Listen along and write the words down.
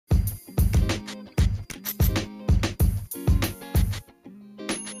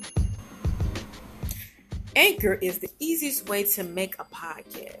Anchor is the easiest way to make a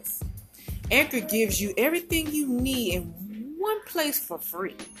podcast. Anchor gives you everything you need in one place for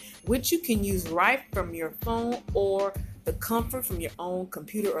free, which you can use right from your phone or the comfort from your own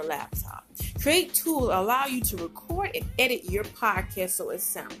computer or laptop. Create tools allow you to record and edit your podcast so it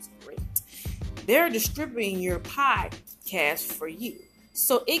sounds great. They're distributing your podcast for you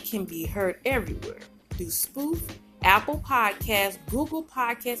so it can be heard everywhere through Spoof, Apple Podcasts, Google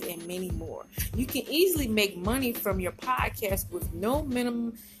Podcasts, and many more. You can easily make money from your podcast with no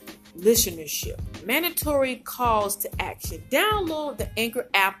minimum listenership. Mandatory calls to action. Download the Anchor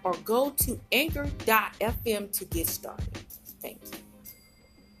app or go to anchor.fm to get started. Thank you.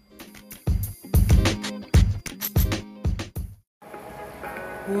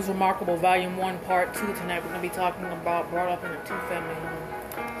 Who's Remarkable Volume 1 Part 2. Tonight we're going to be talking about brought up in a two-family home.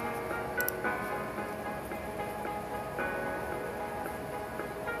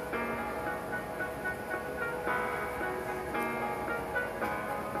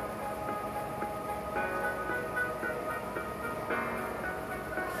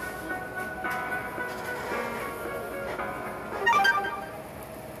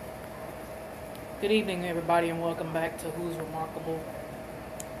 Good evening, everybody, and welcome back to Who's Remarkable.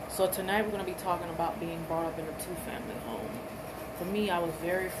 So tonight we're going to be talking about being brought up in a two-family home. For me, I was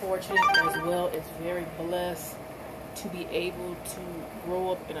very fortunate as well as very blessed to be able to grow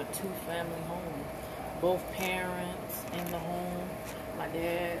up in a two-family home. Both parents in the home. My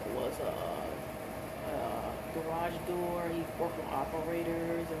dad was a garage door. He worked on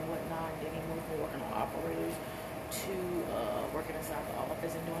operators and whatnot. Then he moved from working on operators to working inside the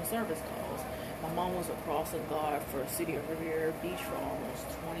office and doing service calls. My mom was a crossing guard for City of Riviera Beach for almost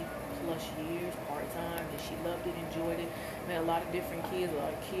 20 plus years, part-time, and she loved it, enjoyed it. Met a lot of different kids, a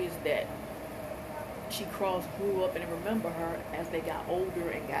lot of kids that she grew up and remember her as they got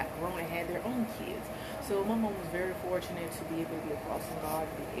older and got grown and had their own kids. So my mom was very fortunate to be able to be a crossing guard,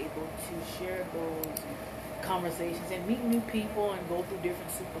 to be able to share those conversations and meet new people and go through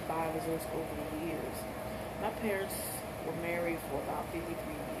different supervisors over the years. My parents were married for about 53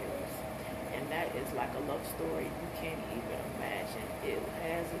 years, and that is like a love story you can't even imagine. It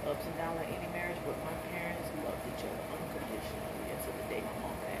has its ups and downs like any marriage, but my parents loved each other unconditionally until the day my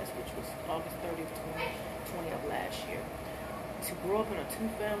mom passed, which was August 30th, 2020 of last year. To grow up in a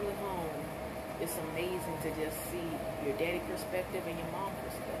two-family home, it's amazing to just see your daddy perspective and your mom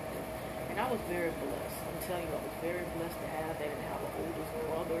perspective. And I was very blessed. I'm telling you, I was very blessed to have that and have an oldest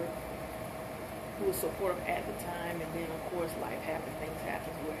brother who was supportive at the time, and then of course life happened, things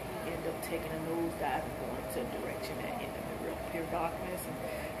happened where he ended up taking a nosedive and going to a direction that ended in real pure darkness, and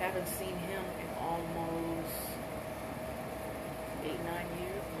haven't seen him in almost 8-9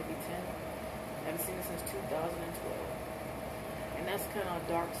 years, maybe 10. Haven't seen him since 2012. And that's kind of a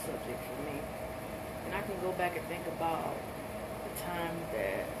dark subject for me. And I can go back and think about the time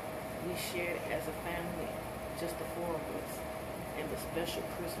that we shared as a family, just the four of us, and the special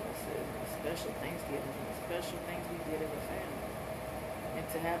Christmases, and the special Thanksgivings, and the special things we did as a family. And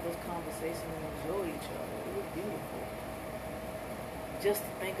to have those conversations and enjoy each other, it was beautiful. Just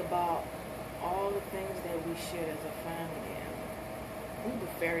to think about all the things that we shared as a family, and we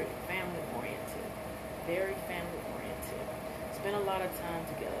were very family-oriented, very family-oriented. Spent a lot of time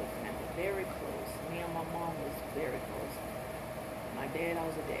together as a family, very close. Me and my mom was very close. My dad, I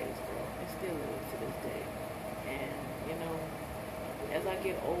was a daddy's girl, and still is to this day. And, you know, as I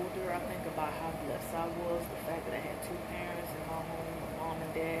get older, I think about how blessed I was, the fact that I had two parents in my home, my mom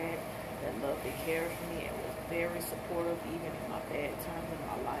and dad, that loved and cared for me and was very supportive even in my bad times in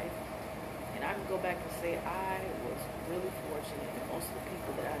my life. And I can go back and say I was really fortunate that most of the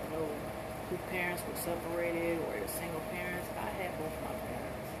people that I know whose parents were separated or they're single parents, I had both my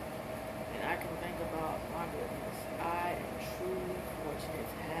parents. And I can think about, my goodness, I am truly fortunate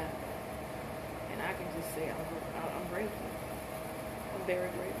to have that. And I can just say I'm grateful. I'm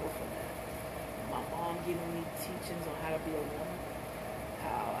very grateful for that. My mom giving me teachings on how to be a woman,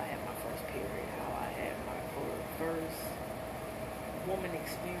 how I had my first period, how I had my first woman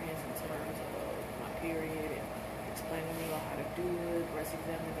experience in terms of my period, and explaining to me on how to do it, breast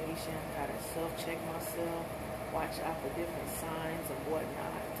examination, how to self-check myself, watch out for different signs and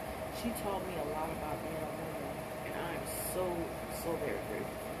whatnot. She taught me a lot about being a woman, and I am so very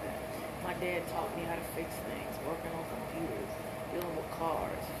grateful for that. My dad taught me how to fix things, working on computers, dealing with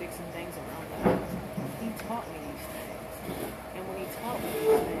cars, fixing things around the house. He taught me these things. And when he taught me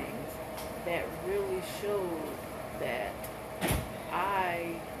these things, that really showed that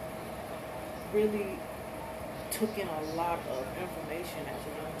I really took in a lot of information as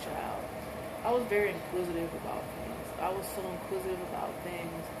a young child. I was very inquisitive about things. I was so inquisitive about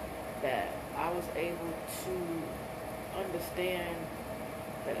things that I was able to understand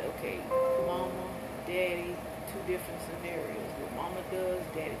that, okay, mama, daddy, two different scenarios. What mama does,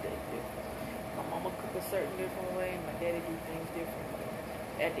 daddy does different. My mama cook a certain different way, and my daddy do things differently.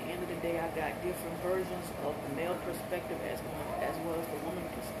 At the end of the day, I got different versions of the male perspective as well as the woman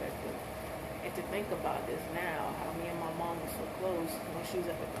perspective. And to think about this now, how me and my mom were so close when she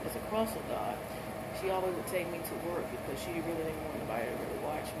was as a cross of God, she always would take me to work because she really didn't want anybody to really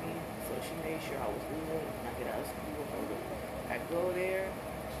watch me. So she made sure I was good when I get out of school. I'd go there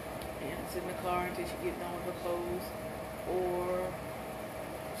and sit in the car until she get done with her clothes. Or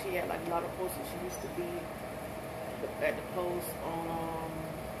she had like a lot of posters. She used to be at the post on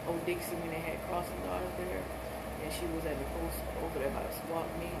Old Dixie when they had crossing guards there. And she was at the post over there by the swap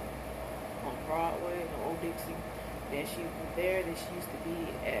meet on Broadway in Old Dixie. Then she was there. Then she used to be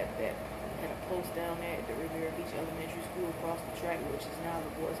at a post down there at the Riviera Beach Elementary School across the track, which is now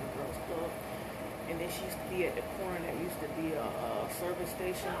the Boys and Girls Club. And then she used to be at the corner that used to be a service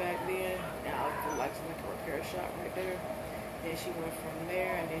station back then. Now it's like a repair shop right there. Then she went from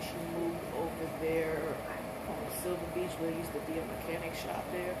there, and then she moved over there on Silver Beach where there used to be a mechanic shop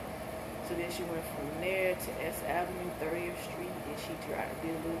there. So then she went from there to S Avenue, 30th Street, and she tried to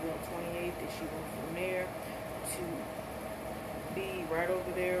do a little bit on 28th. Then she went from there to be right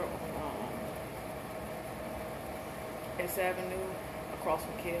over there on S Avenue, across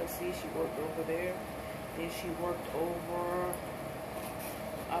from KFC. She worked over there. Then she worked over,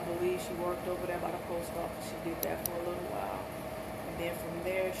 I believe she worked over there by the post office. She did that for a little while. And then from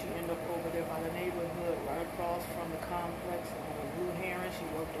there, she ended up over there by the neighborhood, right across from the complex on Blue Heron. She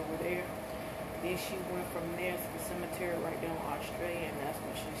worked over there. Then she went from there to the cemetery right down Australia, and that's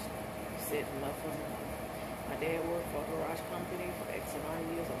when she said enough was enough. My dad worked for a garage company for X amount of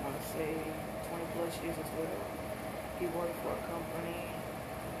years. I want to say 20 plus years as well. He worked for a company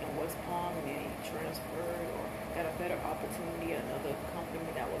in West Palm, and then he transferred or got a better opportunity at another company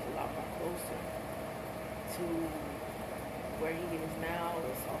that was a lot more closer to where he is now.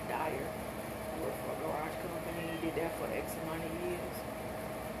 It's off Dyer. He worked for a garage company. He did that for X amount of years.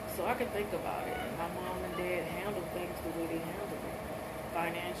 So I could think about it. And my mom and dad handled things the way they handled it.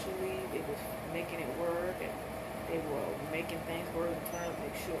 Financially, they was making it work, and they were making things work in terms of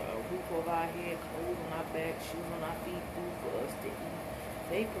make sure a roof over our head, clothes on our back, shoes on our feet, food for us to eat.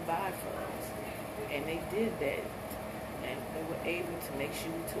 They provide for us. And they did that. And they were able to make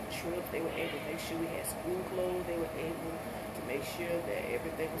sure we took trips. They were able to make sure we had school clothes. They were able to make sure that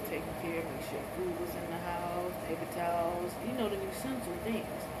everything was taken care of, make sure food was in the house, paper towels, the essential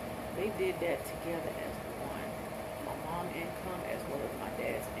things. They did that together as one. My mom's income as well as my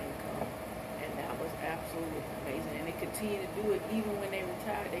dad's income. And that was absolutely amazing. And they continue to do it even when they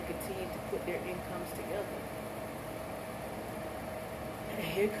retired. They continue to put their incomes together. And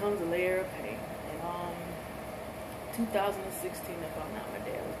here comes a layer of pain. In 2016, I found out my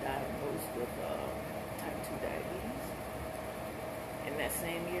dad was diagnosed with type 2 diabetes. And that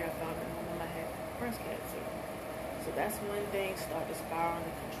same year, I found out my mom had breast cancer. So that's when things start to spiral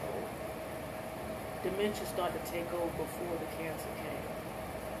under control. Dementia started to take over before the cancer came.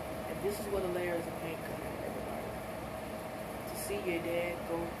 And this is where the layers of pain come in, everybody. To see your dad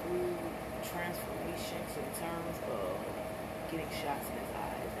go through transformations in terms of getting shots in his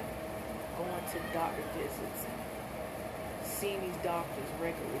eyes and going to doctor visits and seeing these doctors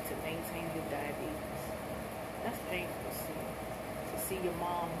regularly to maintain his diabetes. That's painful to see. To see your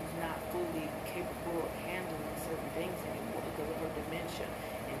mom who's not fully capable of handling certain things anymore because of her dementia,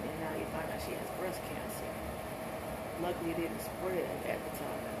 and then now you find out she has breast cancer. Luckily, it didn't spread at the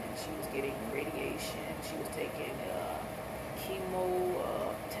time, and she was getting radiation. She was taking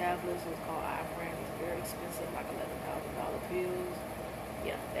chemo tablets. It was called Ibrance. It's very expensive, like $11,000 pills.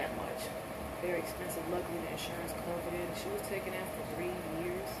 Yeah, that much. Very expensive. Luckily, the insurance covered it. She was taking that for 3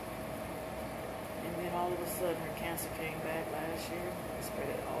 years. And then all of a sudden, her cancer came back last year. It spread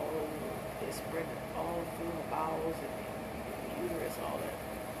it all over. It spread it all through her bowels and the uterus, all that.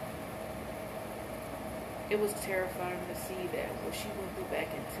 It was terrifying to see that what she went through back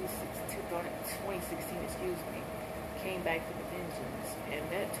in 2016, came back with a vengeance. And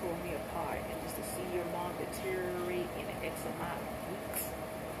that tore me apart. And just to see your mom deteriorate in X amount of weeks,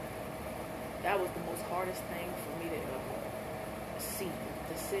 that was the most hardest thing for me to see.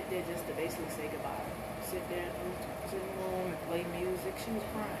 To sit there just to basically say goodbye. Sit there in the room and play music. She was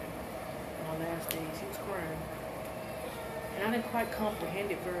crying. On her last day, she was crying. And I didn't quite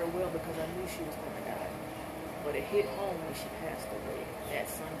comprehend it very well because I knew she was going to die. But it hit home when she passed away that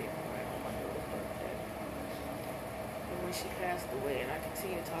Sunday morning on my daughter's birthday. And when she passed away, and I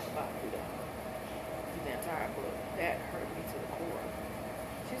continue to talk about through the entire book, that hurt me to the core.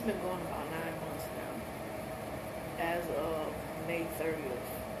 She's been going about 9 months now. As of May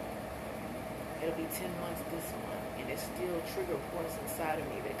 30th, it'll be 10 months this month, and it's still trigger points inside of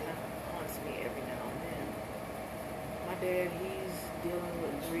me that kind of haunts me every now and then. My dad, he's dealing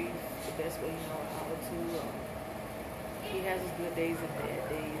with grief the best way he knows how to. He has his good days and bad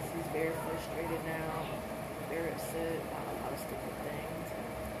days. He's very frustrated now, very upset about a lot of stupid things.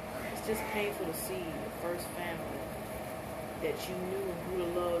 It's just painful to see the first family that you knew and grew to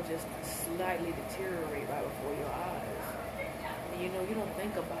love just slightly deteriorate right before your eyes. And you know, you don't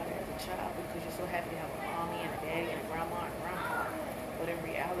think about it as a child because you're so happy to have a mommy and a daddy and a grandma and grandpa. But in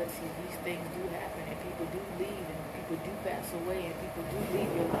reality, these things do happen, and people do leave, and people do pass away, and people do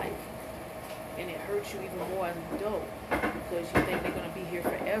leave your life. And it hurts you even more as an adult because you think they're going to be here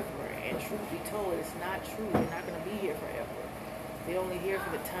forever. And truth be told, it's not true. They're not going to be here forever. They're only here for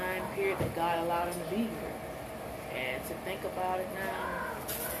the time period that God allowed them to be here. And to think about it now,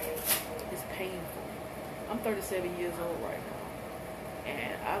 it's painful. I'm 37 years old right now.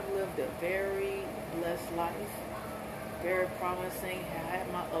 And I've lived a very blessed life. Very promising. I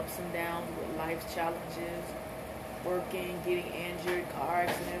had my ups and downs with life's challenges. Working, getting injured, car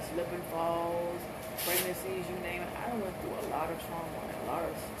accidents, slip and falls, pregnancies, you name it. I went through a lot of trauma, a lot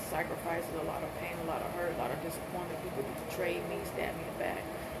of sacrifices, a lot of pain, a lot of hurt, a lot of disappointment. People betrayed me, stabbed me in the back,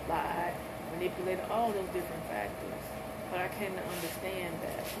 lied, manipulated, all those different factors. But I came to understand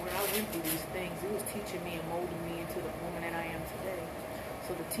that when I went through these things, it was teaching me and molding me into the woman that I am today.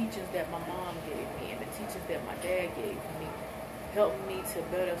 So the teachings that my mom gave me and the teachings that my dad gave me helped me to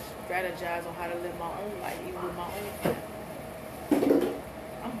better strategize on how to live my own life, even with my own family.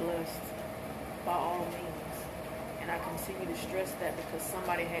 I'm blessed by all means. And I continue to stress that because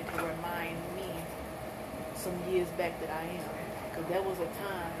somebody had to remind me some years back that I am. Because there was a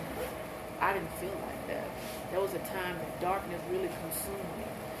time I didn't feel like that. There was a time that darkness really consumed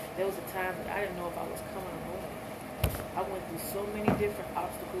me. There was a time that I didn't know if I was coming or going. I went through so many different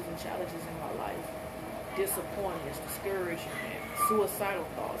obstacles and challenges in my life. Disappointments, discouragement, suicidal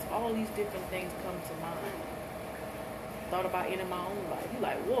thoughts, all these different things come to mind. Thought about ending my own life. You're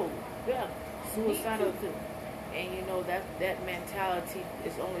like, whoa, yeah, suicidal too. And you know, that mentality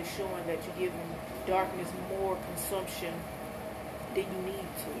is only showing that you're giving darkness more consumption than you need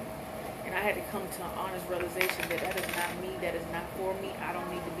to. And I had to come to an honest realization that that is not me, that is not for me. I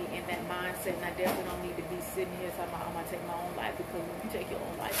don't need to be in that mindset, and I definitely don't need to be sitting here talking about I'm going to take my own life, because when you take your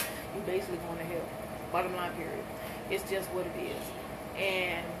own life, you're basically going to hell. Bottom line, period. It's just what it is.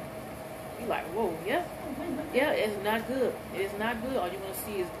 And you're like, whoa, yeah, it's not good. It's not good. All you're going to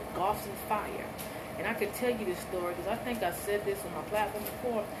see is gulfs and fire. And I can tell you this story because I think I said this on my platform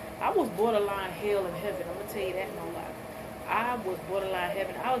before. I was borderline hell and heaven. I'm going to tell you that, no lie. I was borderline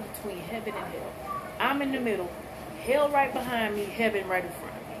heaven. I was between heaven and hell. I'm in the middle. Hell right behind me, heaven right in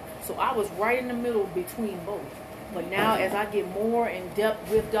front of me. So I was right in the middle between both. But now as I get more in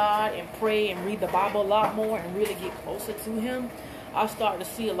depth with God and pray and read the Bible a lot more and really get closer to Him, I start to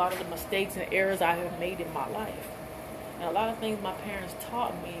see a lot of the mistakes and errors I have made in my life. And a lot of things my parents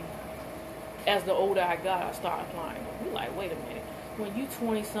taught me, as the older I got, I started applying them. You're like, wait a minute. When you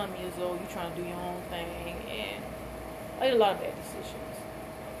 20-something years old, you're trying to do your own thing, and I made a lot of bad decisions.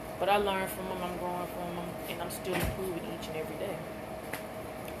 But I learned from them, I'm growing from them, and I'm still improving each and every day.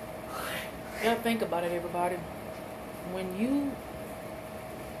 You gotta think about it, everybody. When you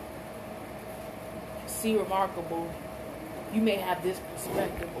see Remarkable, you may have this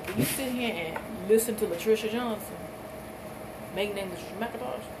perspective, but when you sit here and listen to Latricia Johnson, maiden name is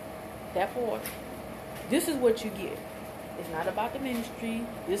McIntosh, that part, this is what you get. It's not about the ministry.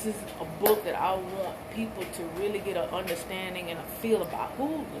 This is a book that I want people to really get an understanding and a feel about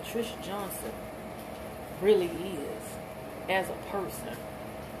who Latricia Johnson really is as a person.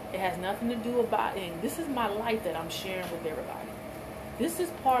 It has nothing to do about, and this is my life that I'm sharing with everybody. This is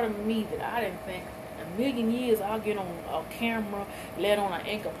part of me that I didn't think a million years I'll get on a camera, let on an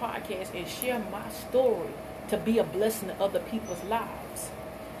Anchor podcast, and share my story to be a blessing to other people's lives.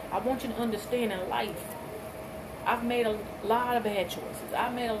 I want you to understand in life, I've made a lot of bad choices.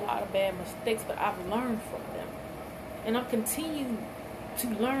 I've made a lot of bad mistakes, but I've learned from them. And I'm continuing to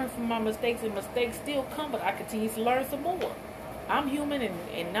learn from my mistakes, and mistakes still come, but I continue to learn some more. I'm human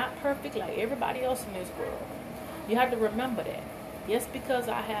and not perfect like everybody else in this world. You have to remember that. Yes, because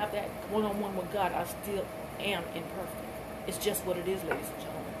I have that one-on-one with God, I still am imperfect. It's just what it is, ladies and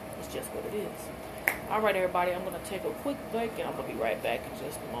gentlemen. It's just what it is. All right, everybody, I'm going to take a quick break, and I'm going to be right back in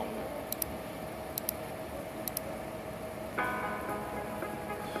just a moment.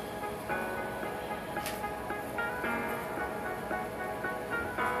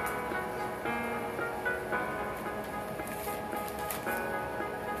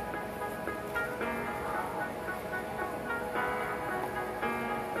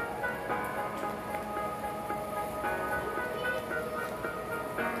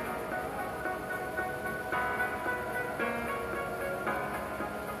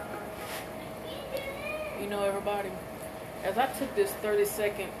 everybody. As I took this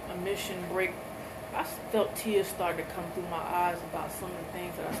 30-second emission break, I felt tears start to come through my eyes about some of the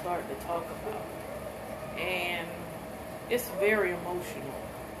things that I started to talk about. And it's very emotional,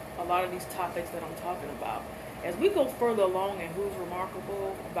 a lot of these topics that I'm talking about. As we go further along in Who's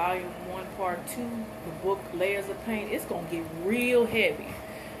Remarkable, Volume 1, Part 2, the book Layers of Pain, it's going to get real heavy.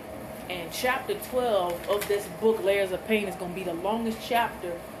 And Chapter 12 of this book, Layers of Pain, is going to be the longest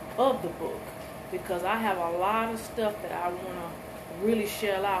chapter of the book, because I have a lot of stuff that I want to really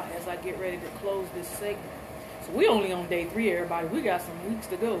shell out as I get ready to close this segment. So we're only on day 3, everybody. We got some weeks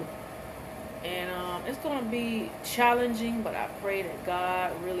to go. And it's going to be challenging, but I pray that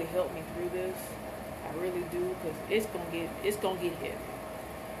God really help me through this. I really do, because it's going to get heavy.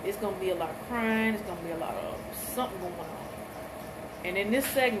 It's going to be a lot of crying. It's going to be a lot of something going on. And in this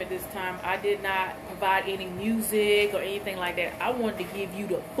segment this time, I did not provide any music or anything like that. I wanted to give you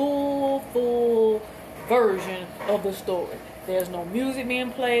the full version of the story. There's no music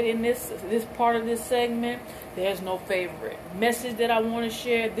being played in this part of this segment. There's no favorite message that I want to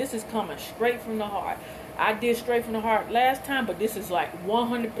share. This is coming straight from the heart. I did straight from the heart last time, but this is like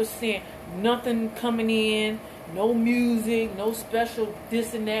 100%, nothing coming in, no music, no special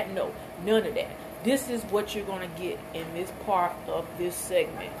this and that, no, none of that. This is what you're going to get in this part of this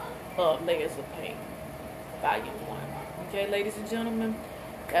segment of Layers of Pain, Volume 1. Okay, ladies and gentlemen,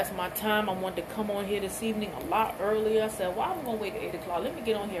 that's my time. I wanted to come on here this evening a lot earlier. I said, well, I'm going to wait at 8 o'clock. Let me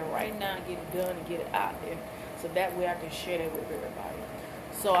get on here right now and get it done and get it out there, so that way I can share that with everybody.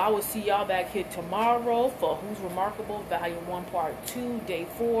 So I will see y'all back here tomorrow for Who's Remarkable, Volume 1, Part 2, Day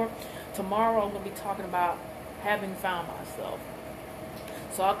 4. Tomorrow I'm going to be talking about having found myself.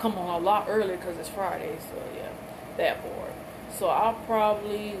 So I'll come on a lot earlier because it's Friday, so yeah, that part. So I'll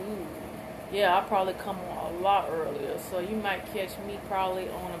probably come on a lot earlier. So you might catch me probably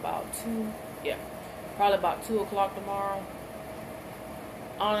on about 2 o'clock tomorrow.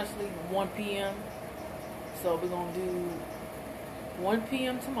 Honestly, 1 p.m. So we're going to do 1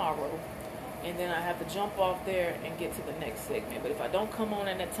 p.m. tomorrow. And then I have to jump off there and get to the next segment. But if I don't come on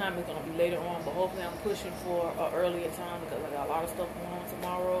at that time, it's going to be later on. But hopefully I'm pushing for an earlier time, because I got a lot of stuff going on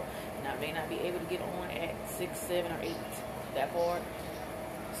tomorrow. And I may not be able to get on at 6, 7, or 8, that part.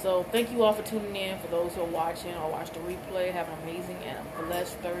 So thank you all for tuning in. For those who are watching or watch the replay, have an amazing and a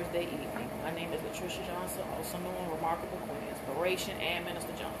blessed Thursday evening. My name is Latricia Johnson, also known as Remarkable Queen, Inspiration, and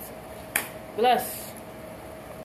Minister Johnson. Bless.